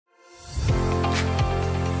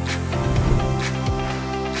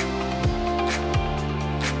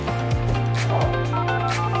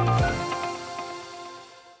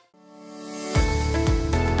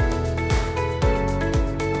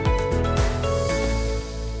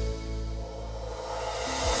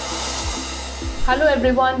Hello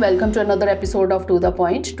everyone, welcome to another episode of To The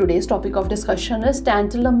Point. Today's topic of discussion is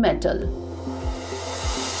tantalum metal.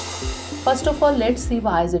 First of all, let's see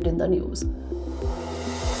why is it in the news.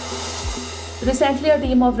 Recently, a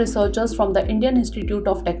team of researchers from the Indian Institute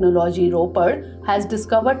of Technology, Ropar, has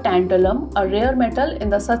discovered tantalum, a rare metal in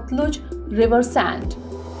the Satluj river sand.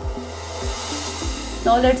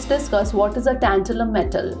 Now let's discuss what is a tantalum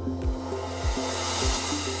metal.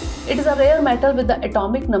 It is a rare metal with the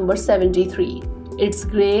atomic number 73. It's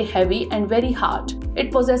grey, heavy and very hard.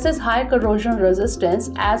 It possesses high corrosion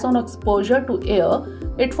resistance as on exposure to air,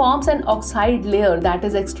 it forms an oxide layer that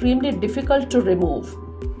is extremely difficult to remove.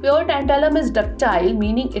 Pure tantalum is ductile,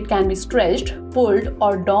 meaning it can be stretched, pulled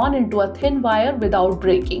or drawn into a thin wire without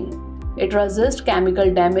breaking. It resists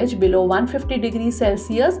chemical damage below 150 degrees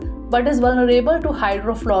Celsius but is vulnerable to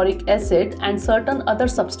hydrofluoric acid and certain other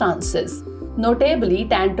substances. Notably,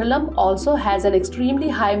 tantalum also has an extremely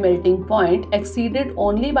high melting point exceeded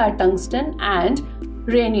only by tungsten and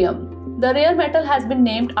rhenium. The rare metal has been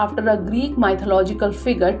named after a Greek mythological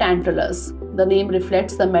figure, Tantalus. The name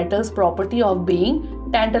reflects the metal's property of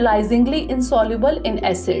being tantalizingly insoluble in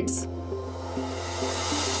acids.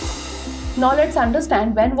 Now let's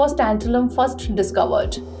understand when was tantalum first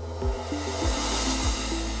discovered.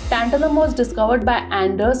 Tantalum was discovered by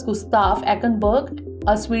Anders Gustav Eckenberg,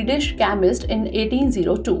 a Swedish chemist, in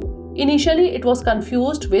 1802. Initially, it was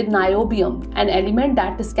confused with niobium, an element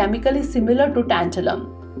that is chemically similar to tantalum.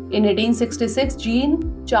 In 1866,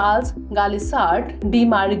 Jean-Charles Galissard de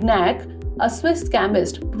Marignac, a Swiss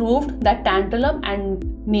chemist, proved that tantalum and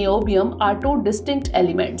niobium are two distinct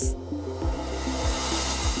elements.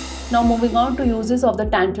 Now moving on to uses of the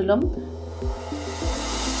tantalum.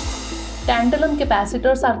 Tantalum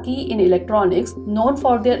capacitors are key in electronics, known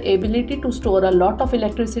for their ability to store a lot of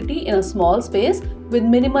electricity in a small space with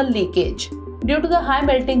minimal leakage. Due to the high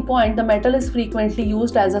melting point, the metal is frequently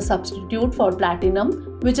used as a substitute for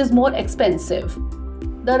platinum, which is more expensive.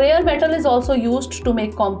 The rare metal is also used to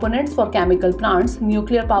make components for chemical plants,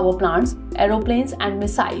 nuclear power plants, aeroplanes and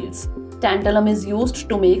missiles. Tantalum is used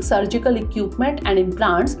to make surgical equipment and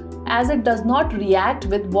implants as it does not react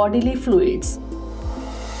with bodily fluids.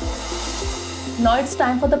 Now it's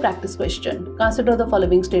time for the practice question. Consider the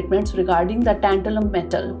following statements regarding the tantalum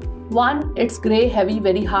metal. 1. It's grey, heavy,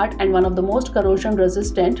 very hard and one of the most corrosion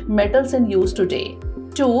resistant metals in use today.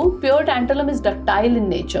 2. Pure tantalum is ductile in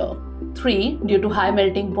nature. 3. Due to high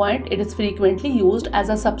melting point, it is frequently used as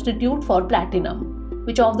a substitute for platinum.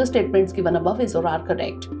 Which of the statements given above is or are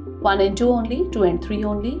correct? 1 and 2 only, 2 and 3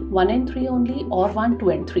 only, 1 and 3 only, or 1, 2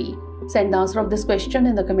 and 3? Send the answer of this question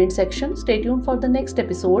in the comment section. Stay tuned for the next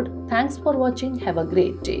episode. Thanks for watching. Have a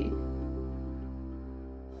great day.